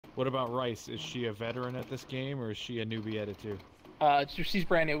What about Rice? Is she a veteran at this game, or is she a newbie at it too? She's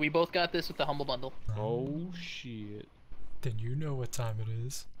brand new. We both got this with the Humble Bundle. Oh shit. Then you know what time it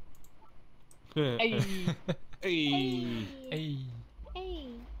is. Hey. Hey. Hey. Hey.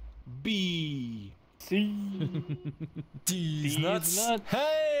 B. C. Deez nuts. nuts.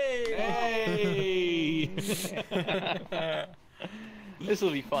 Hey! Hey! This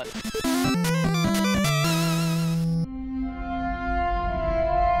will be fun.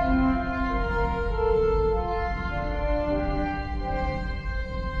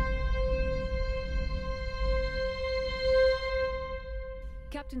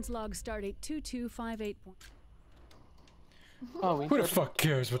 Captain's Log Stardate 2258. Oh, Who the fuck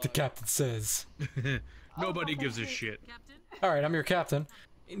cares what the captain says? Nobody gives a shit. Alright, I'm your captain.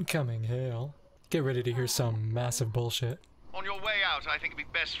 Incoming hail. Get ready to hear some massive bullshit. On your way out, I think it'd be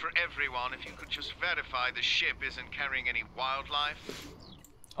best for everyone if you could just verify the ship isn't carrying any wildlife.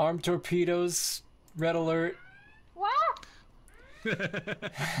 Armed torpedoes, red alert. What?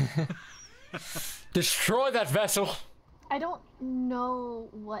 Destroy that vessel! I don't know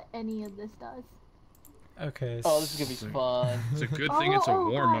what any of this does. Okay. Oh, this is gonna be fun. It's a good thing it's a Oh,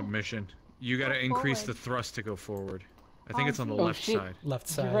 warm-up God. mission. You gotta Go increase forward. the thrust to go forward. I think it's on the Oh, left shit. side. Left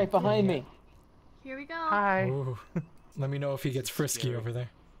You're side. right behind me. Here we go. Hi. Ooh. Let me know if he gets frisky Scary. over there.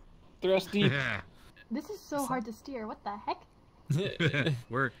 Thrust deep. This is so hard to steer. What the heck?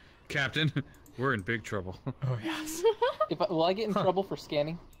 We're Captain. We're in big trouble. Oh yes. Will I get in trouble for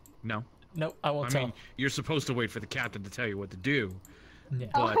scanning? No, No, I won't I tell. mean you're supposed to wait for the captain to tell you what to do, Yeah.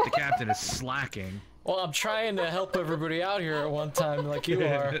 but the captain is slacking. Well, I'm trying to help everybody out here at one time, like you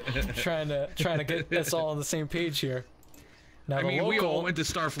are. trying to get us all on the same page here. Now, I the mean, we all local- went to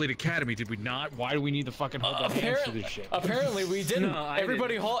Starfleet Academy, did we not? Why do we need to fucking hold our hands for this shit? Apparently we didn't. No, I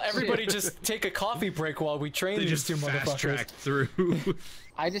everybody, didn't. everybody, just take a coffee break while we train They these just two fast motherfuckers. tracked through.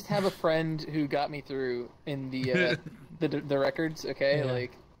 I just have a friend who got me through in the the records. Okay, Yeah.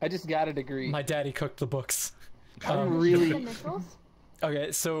 like I just got a degree. My daddy cooked the books. I'm really. Initials?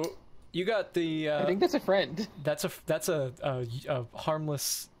 Okay, so you got the. I think that's a friend. that's a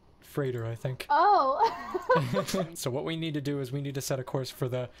harmless freighter, I think. Oh. So what we need to do is we need to set a course for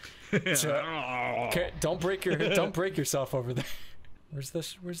the. Okay, don't break yourself over there. Where's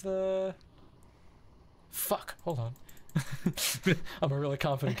the? Fuck! Hold on. I'm a really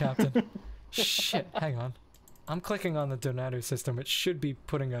confident captain. Shit! Hang on. I'm clicking on the Donato system. It should be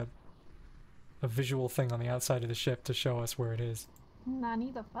putting a visual thing on the outside of the ship to show us where it is.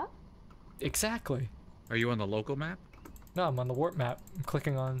 Nani the fuck? Exactly. Are you on the local map? No, I'm on the warp map. I'm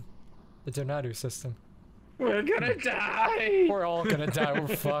clicking on the Donato system. We're gonna die. We're all gonna die. We're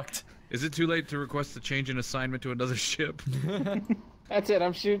fucked. Is it too late to request a change in assignment to another ship? That's it.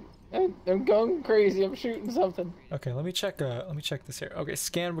 I'm shooting. I'm going crazy. I'm shooting something. Okay, let me check this here. Okay,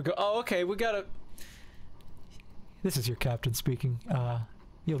 scan. We go. Oh, okay. We gotta. This is your captain speaking.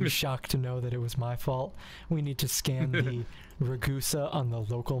 You'll be shocked to know that it was my fault. We need to scan the Ragusa on the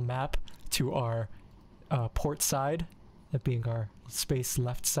local map to our port side, that being our space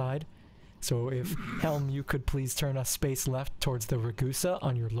left side. So if Helm, you could please turn us space left towards the Ragusa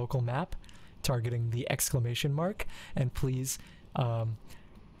on your local map, targeting the exclamation mark, and please,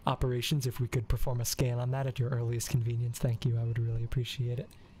 operations, if we could perform a scan on that at your earliest convenience. Thank you. I would really appreciate it.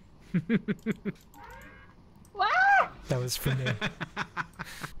 What? That was for me.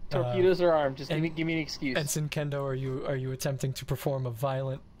 Torpedoes are armed. Just and- give me an excuse. Ensign Kendo, are you attempting to perform a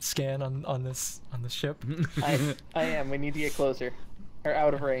violent scan on this ship? I am. We need to get closer, or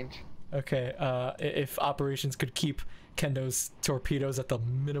out of range. Okay. If operations could keep Kendo's torpedoes at the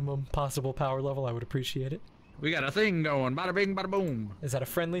minimum possible power level, I would appreciate it. We got a thing going. Bada bing, bada boom. Is that a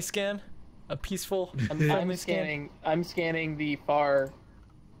friendly scan? A peaceful? I'm friendly scanning. I'm scanning the far,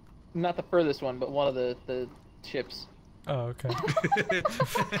 not the furthest one, but one of the ships. Oh, okay. The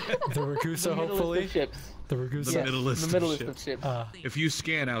Ragusa, The middleist hopefully. of ships. The Ragusa. The middleist The of middleist ships. of ships. If you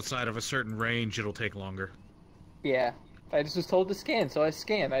scan outside of a certain range, it'll take longer. Yeah. I just was told to scan, so I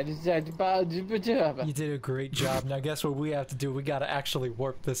scanned. You did a great job. Now guess what we have to do? We gotta actually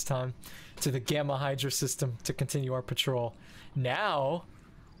warp this time to the Gamma Hydra system to continue our patrol. Now,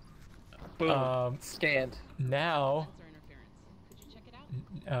 Boom. Scanned. now,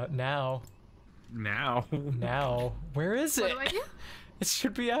 now, where is it? What do I do? It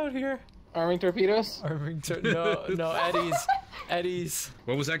should be out here. Arming torpedoes? No, Eddie's.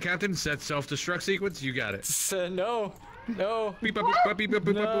 What was that, Captain? Set self-destruct sequence? You got it. No. Beep, bop, boop, bop, beep, bop,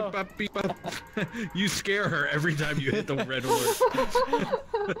 boop, No. bop, bop, beep, bop. You scare her every time you hit the red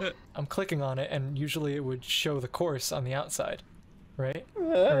alert. I'm clicking on it, and usually it would show the course on the outside, right?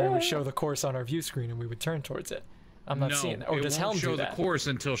 Or it would show the course on our view screen, and we would turn towards it. I'm not seeing that. Or it does won't Helm show do that? the course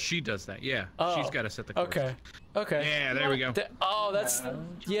until she does that. Yeah, she's got to set the course. Okay. Okay. Yeah, there we go. Oh, that's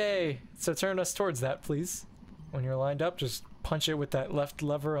yay. So turn us towards that, please. When you're lined up, just punch it with that left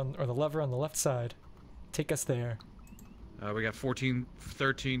lever or the lever on the left side. Take us there. We got 14,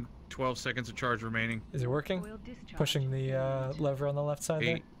 13, 12 seconds of charge remaining. Is it working? Pushing the lever on the left side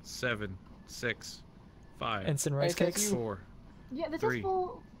 8, 7, 6, 5, there. Instant rice cakes. 4. Yeah, this 3, is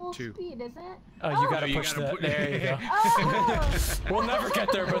full 2. speed, isn't it? Oh, you gotta you push gotta that. put- There you go. Oh! We'll never get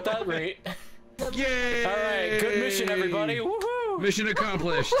there, but at that rate. Yay! All right, good mission, everybody. Woohoo! Mission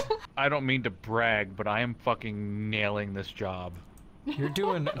accomplished. I don't mean to brag, but I am fucking nailing this job. You're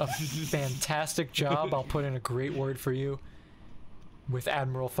doing a fantastic job. I'll put in a great word for you. With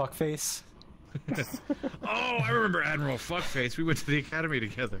Admiral Fuckface. Oh, I remember Admiral Fuckface. We went to the academy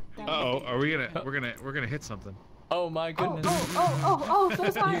together. Uh-oh, are we gonna we're gonna hit something. Oh my goodness. So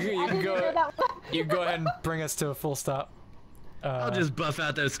sorry. You I didn't go- know that one. You go ahead and bring us to a full stop. I'll just buff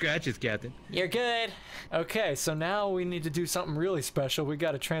out those scratches, Captain. You're good. Okay, so now we need to do something really special. We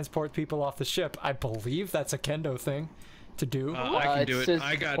got to transport people off the ship. I believe that's a kendo thing to do. I can do it it. says-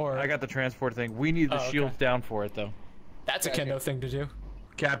 I got or- the transport thing. We need the Oh, shields okay. down for it though. That's a kendo thing to do.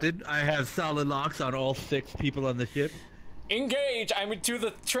 Captain, I have solid locks on all 6 people on the ship. Engage! I'm to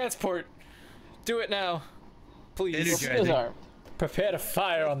the transport. Do it now. Please. Energize. His arm. Prepare to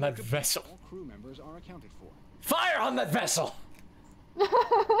fire on that vessel. All crew members are accounted for. Fire on that vessel!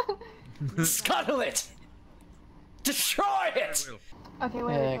 Scuttle it! Destroy it! Okay,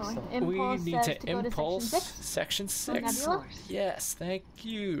 where are we Excellent. going? We Impulse need says to to go to impulse section 6. section 6. Nebula? Yes, thank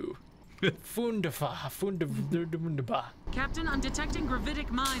you. Fundaba. Captain, I'm detecting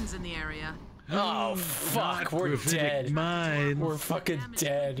gravitic mines in the area. Oh, fuck, we're dead. We're fucking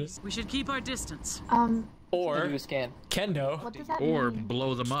dead. We should keep our distance. Do Or, a scan. Kendo. What does that Or mean?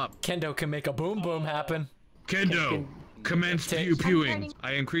 blow them up. Kendo can make a boom boom happen. Kendo, commence Take- pew pewing. turning-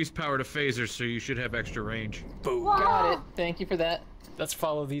 I increased power to phasers, so you should have extra range. Boom. Got it. Thank you for that. Let's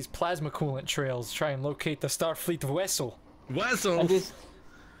follow these plasma coolant trails. Try and locate the Starfleet vessel. Wessel.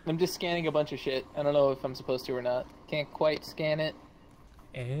 I'm just scanning a bunch of shit. I don't know if I'm supposed to or not. Can't quite scan it.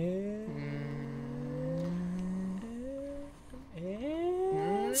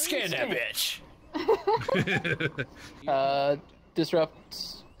 Scan that bitch. Disrupt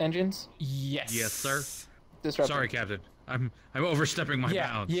engines. Yes. Yes, sir. Disrupt. Sorry, Captain. I'm overstepping my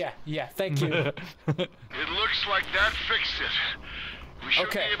bounds. Yeah. Thank you. It looks like that fixed it. We should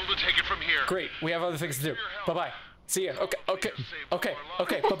Okay. be able to take it from here. Great. We have other things to do. Bye bye. See ya. Okay.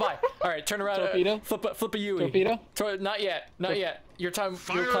 Bye bye. All right. Turn around. Torpedo? Flip a Yui. Torpedo? Not yet. Not yet. Your time will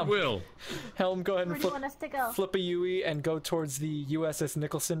Fire come. at will. Helm, go ahead Where and do you want us to go? flip a Yui and go towards the USS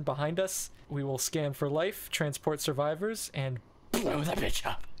Nicholson behind us. We will scan for life, transport survivors, and blow that bitch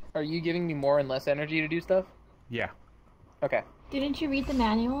up. Are you giving me more and less energy to do stuff? Yeah. Okay. Didn't you read the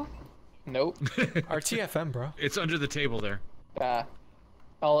manual? Nope. RTFM, bro. It's under the table there.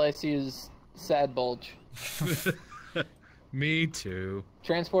 All I see is sad bulge. Me too.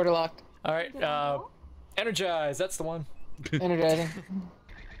 Transporter locked. All right. Energize. That's the one. Energizing.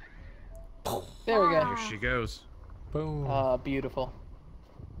 There we go. Here she goes. Boom. Beautiful.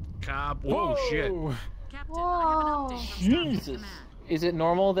 Cobb. Whoa, shit. Captain, I have an update from Starfleet Jesus. Command. Is it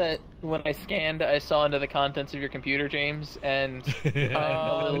normal that when I scanned, I saw into the contents of your computer, James, and I'm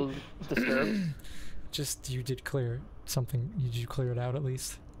a little disturbed? Just you did clear something. Did you clear it out at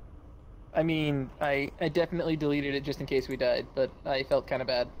least? I mean, I definitely deleted it just in case we died, but I felt kind of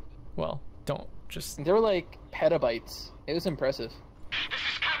bad. Well, don't just. There were like petabytes. It was impressive. This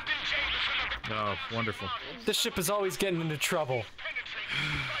is Captain Jameson of the Oh, wonderful. The ship is always getting into trouble.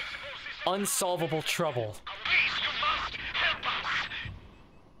 Unsolvable trouble. Please, you must help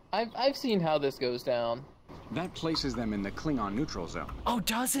us. I've seen how this goes down. That places them in the Klingon neutral zone. Oh,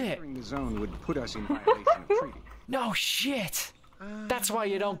 does it? Entering the zone would put us in violation of treaty. No shit. That's why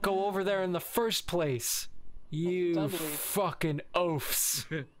you don't go over there in the first place. You Don't believe. fucking oafs.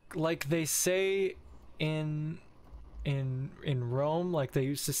 Like they say in Rome, like they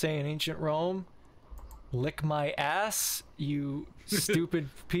used to say in ancient Rome, lick my ass, you stupid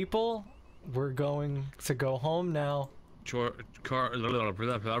people. We're going to go home now. Oh,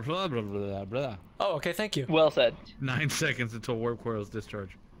 Oh, okay, thank you. Well said. 9 seconds until warp coils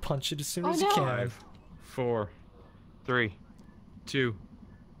discharge. Punch it as soon Oh, as you no. can. 5, 4, 3, 2,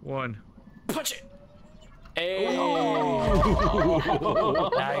 1. Punch it! Hey!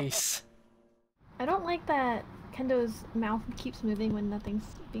 Nice. I don't like that Kendo's mouth keeps moving when nothing's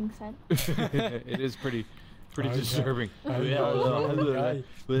being said. It is pretty Pretty disturbing. This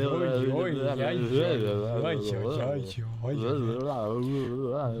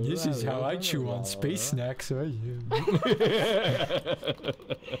is how I chew on space snacks.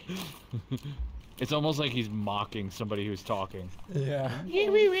 It's almost like he's mocking somebody who's talking. Yeah.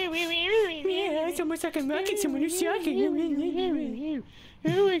 It's almost like I'm mocking someone who's talking.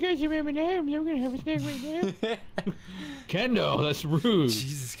 Oh my gosh, I'm M&M's. I'm gonna have a snack right now. Kendo, that's rude.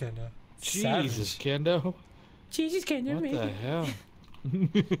 Jesus, Kendo. Jesus, Kendo. Jesus, Kendo. What the hell?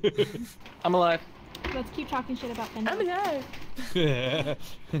 I'm alive. Let's keep talking shit about Kendo. I'm alive.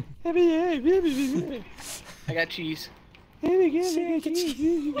 I got cheese. It's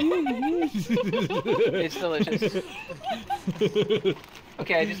delicious.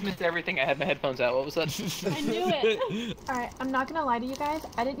 Okay, I just missed everything. I had my headphones out. What was that? I knew it. Alright, I'm not gonna lie to you guys.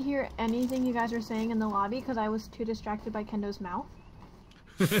 I didn't hear anything you guys were saying in the lobby because I was too distracted by Kendo's mouth.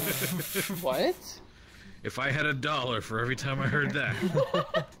 What? If I had $1 for every time I heard that.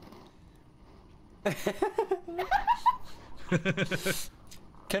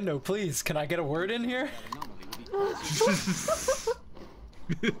 Kendo, please, can I get a word in here?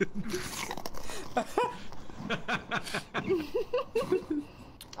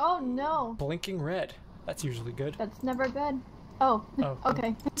 Oh no. Blinking red. That's usually good. That's never good. Oh,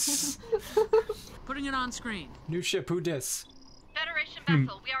 okay. Putting it on screen. New ship, who dis? Federation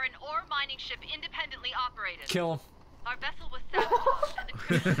vessel, we are an ore mining ship independently operated. Kill him. Our vessel was sabotaged and the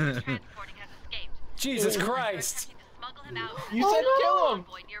crew that was transporting has escaped. Jesus Christ! Attempting to smuggle him out. You said kill him!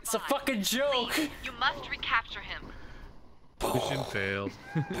 It's a fucking joke! Please, you must recapture him. Mission failed.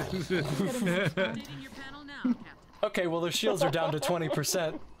 Updating your panel now, Captain. Okay, well their shields are down to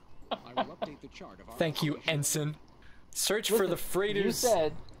 20%. I will update the chart of our Thank you, Ensign. Search for the freighters. You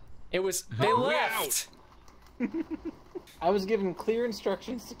said it was. They left! I was given clear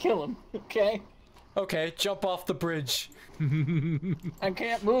instructions to kill him, okay? Okay, jump off the bridge. I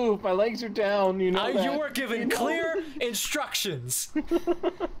can't move, my legs are down, you know that. You were given clear instructions!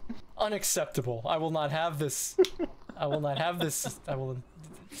 Unacceptable. I will not have this. I will not have this. I will...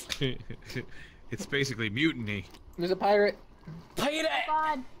 It's basically mutiny. There's a pirate. Play that!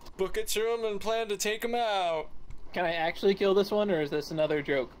 God. Book it to him and plan to take him out. Can I actually kill this one, or is this another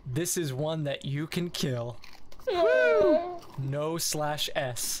joke? This is one that you can kill. Woo!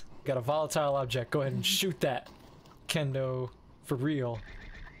 No/S. Got a volatile object. Go ahead and shoot that. Kendo, for real.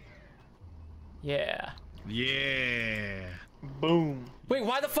 Yeah. Yeah. Boom. Wait,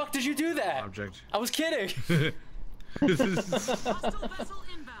 why the fuck did you do that? Object. I was kidding. Hostile vessel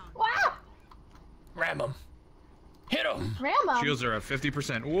inbound. Wow! Ram him. Hit him. Ram him. Shields are at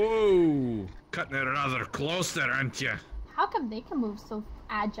 50%. Whoa! Cutting it rather close there, aren't you? How come they can move so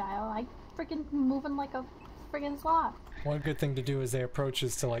agile? I freaking moving like a friggin' sloth. One good thing to do as they approach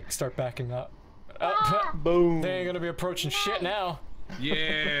is to like start backing up. Boom. They ain't gonna be approaching shit now.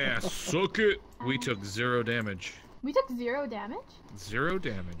 Yeah, suck it. We took 0 damage. We took 0 damage? 0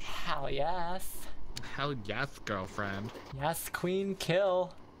 damage. Hell yes. Hell yes, girlfriend. Yes, queen,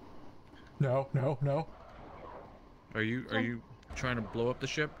 kill. No, no, no. Are you trying to blow up the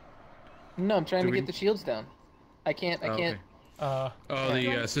ship? No, I'm trying to get the shields down. I can't. Okay. Uh. Oh,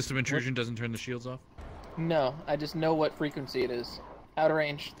 the system intrusion doesn't turn the shields off? No, I just know what frequency it is. Out of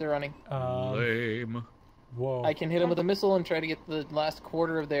range, they're running. Lame. Whoa. I can hit them with a missile and try to get the last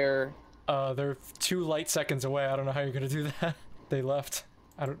quarter of their... They're 2 light seconds away. I don't know how you're gonna do that. They left.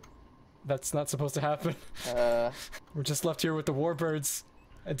 I don't... That's not supposed to happen. We're just left here with the warbirds.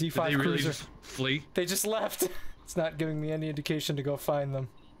 A D5 Did they really cruiser. just flee? They just left. It's not giving me any indication to go find them.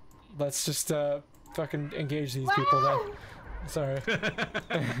 Let's just, fucking engage these people then. Sorry.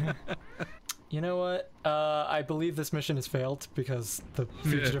 You know what? I believe this mission has failed because the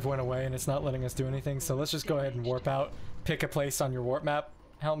fugitive went away and it's not letting us do anything. So let's just go ahead and warp out. Pick a place on your warp map.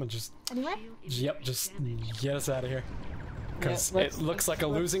 Helm, and just... Anywhere? Yep, just get us out of here. Because it looks like a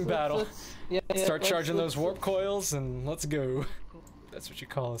losing battle. Start charging those warp coils and let's go. That's what you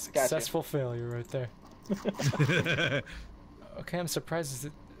call a successful failure right there. Okay, I'm surprised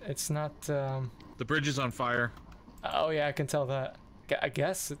it's not... The bridge is on fire. Oh yeah, I can tell that. I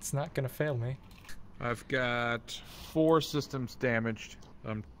guess it's not gonna fail me. I've got 4 systems damaged.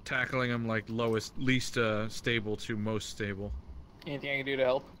 I'm tackling them like least stable to most stable. Anything I can do to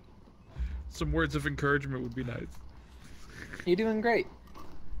help? Some words of encouragement would be nice. You're doing great.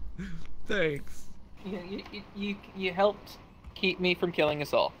 Thanks. You helped keep me from killing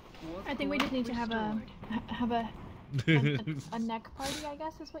us all. I think we just need to have a neck party, I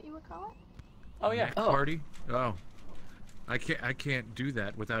guess is what you would call it. Oh yeah. Party? Oh. I can't do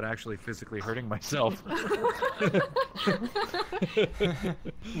that without actually physically hurting myself. The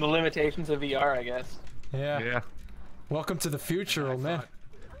limitations of VR, I guess. Yeah. Yeah. Welcome to the future, old man.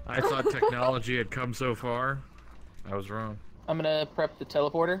 I thought technology had come so far. I was wrong. I'm gonna prep the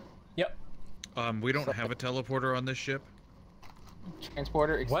teleporter. Yep. We don't have a teleporter on this ship.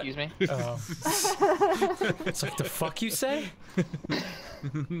 Transporter, excuse me. Oh. It's like, the fuck you say?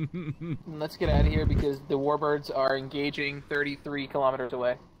 Let's get out of here because the warbirds are engaging 33 kilometers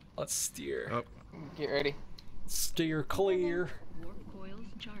away. Let's steer. Oh. Get ready. Steer clear. Warp coils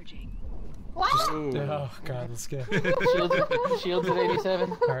charging. Oh god, that's good. Shields at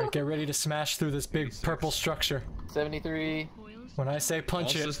 87. Alright, get ready to smash through this big purple structure. 73. When I say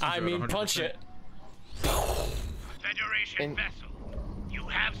punch All it, systems I are at mean punch 100%. it. Federation vessel. You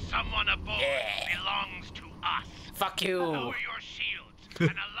have someone aboard who belongs to us. Fuck you. Lower your shields and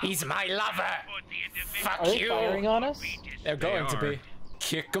allow He's my lover. Are they firing on us? They're going to are. be.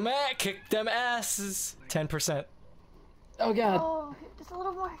 Kick them asses. 10%. Oh god. Oh, just a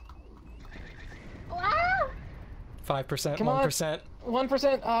little more. Wow! 5%, Come on. 1%.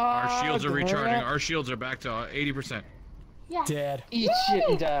 1%. Our shields are recharging. Our shields are back to 80%. Yes. Dead. Eat shit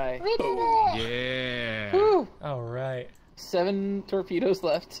and die. We did it! Yeah. Woo! Alright. 7 torpedoes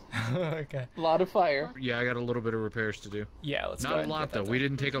left. Okay. A lot of fire. Yeah, I got a little bit of repairs to do. Yeah, let's go Not a ahead and lot get though. that We done.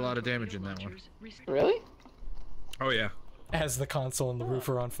 didn't take a lot of damage in that one. Really? Oh yeah. As the console and the roof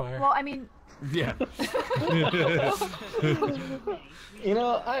are on fire. Well, I mean, Yeah. You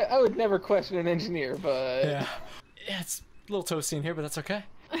know, I would never question an engineer, but... Yeah. Yeah, it's a little toasty in here, but that's okay.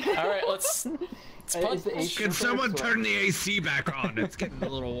 Alright, let's Is the AC Can someone first? turn the AC back on? It's getting a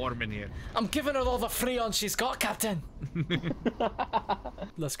little warm in here. I'm giving her all the freon she's got, Captain!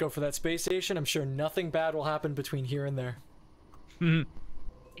 Let's go for that space station. I'm sure nothing bad will happen between here and there.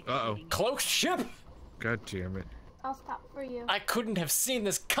 Uh-oh. Cloaked ship! God damn it. I'll stop for you. I couldn't have seen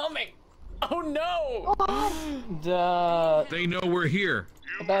this coming! Oh no! Duh. They know we're here.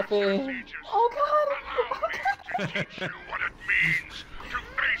 About the... Oh god! To teach you what it means to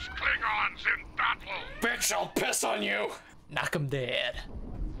face Klingons in battle. Bitch, I'll piss on you! Knock 'em dead.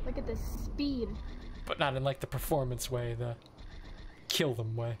 Look at this speed. But not in like the performance way, the kill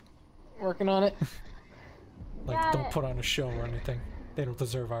them way. Working on it. Like, Got don't it. put on a show or anything. They don't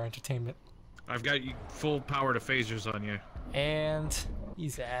deserve our entertainment. I've got you full power to phasers on you. And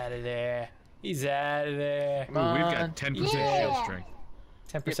he's out of there. He's out of there. Ooh, we've got 10% shield Yeah. strength.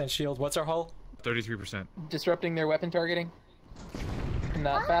 10% shield. What's our hull? 33%. Disrupting their weapon targeting.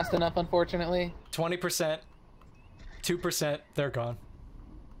 Not fast enough, unfortunately. 20%. 2%. They're gone.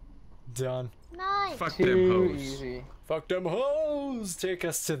 Done. Nice. Fuck them Too hoes. easy. Fuck them hoes! Take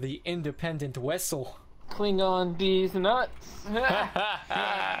us to the independent vessel. Klingon Deez nuts.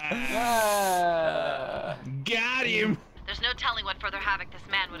 Got him! There's no telling what further havoc this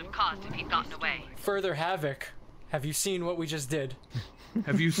man would have caused if he'd gotten away. Further havoc. Have you seen what we just did?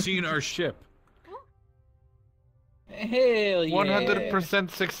 Have you seen our ship? Hell yeah. 100%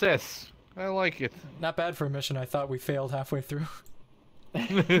 success. I like it. Not bad for a mission I thought we failed halfway through.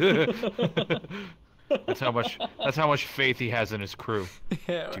 That's how much faith he has in his crew.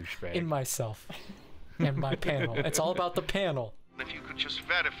 Yeah, Douchebag. in myself. And my panel. It's all about the panel. If you could just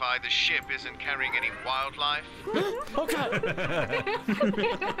verify the ship isn't carrying any wildlife. Oh god!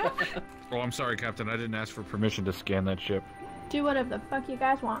 Oh, I'm sorry, Captain. I didn't ask for Permission to scan that ship. Do whatever the fuck you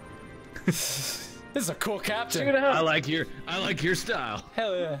guys want. This is a cool captain. Shoot I up. like your style.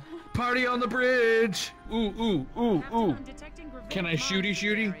 Hell yeah. Party on the bridge! Ooh, ooh, ooh, ooh. Can I shooty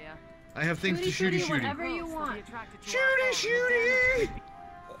shooty? I have things to shooty shooty. Whatever you want. Shooty shooty!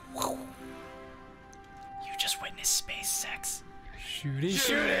 You just witnessed space sex. Shooty,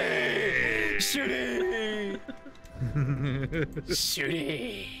 shooty! Shooty!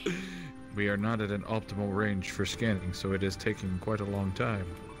 Shooty! We are not at an optimal range for scanning, so it is taking quite a long time.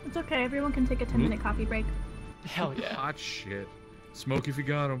 It's okay. Everyone can take a 10-minute coffee break. Hell yeah. Hot shit. Smoke if you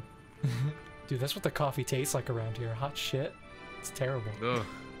got him. Dude, that's what the coffee tastes like around here. Hot shit. It's terrible. Ugh.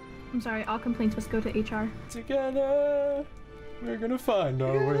 I'm sorry. All complaints must go to HR. Together, we're gonna find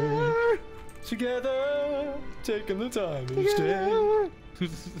our way. Together, taking the time each day.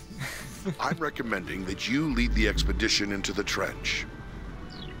 I'm recommending that you lead the expedition into the trench.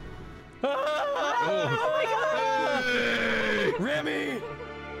 Oh my god! Remy!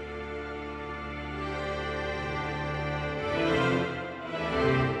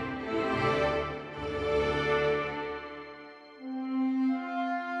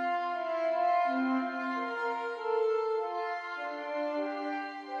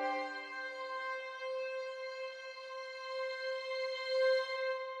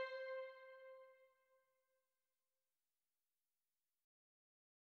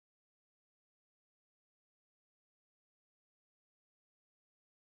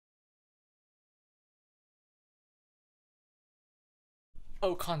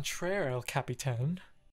 Au contraire, El Capitan.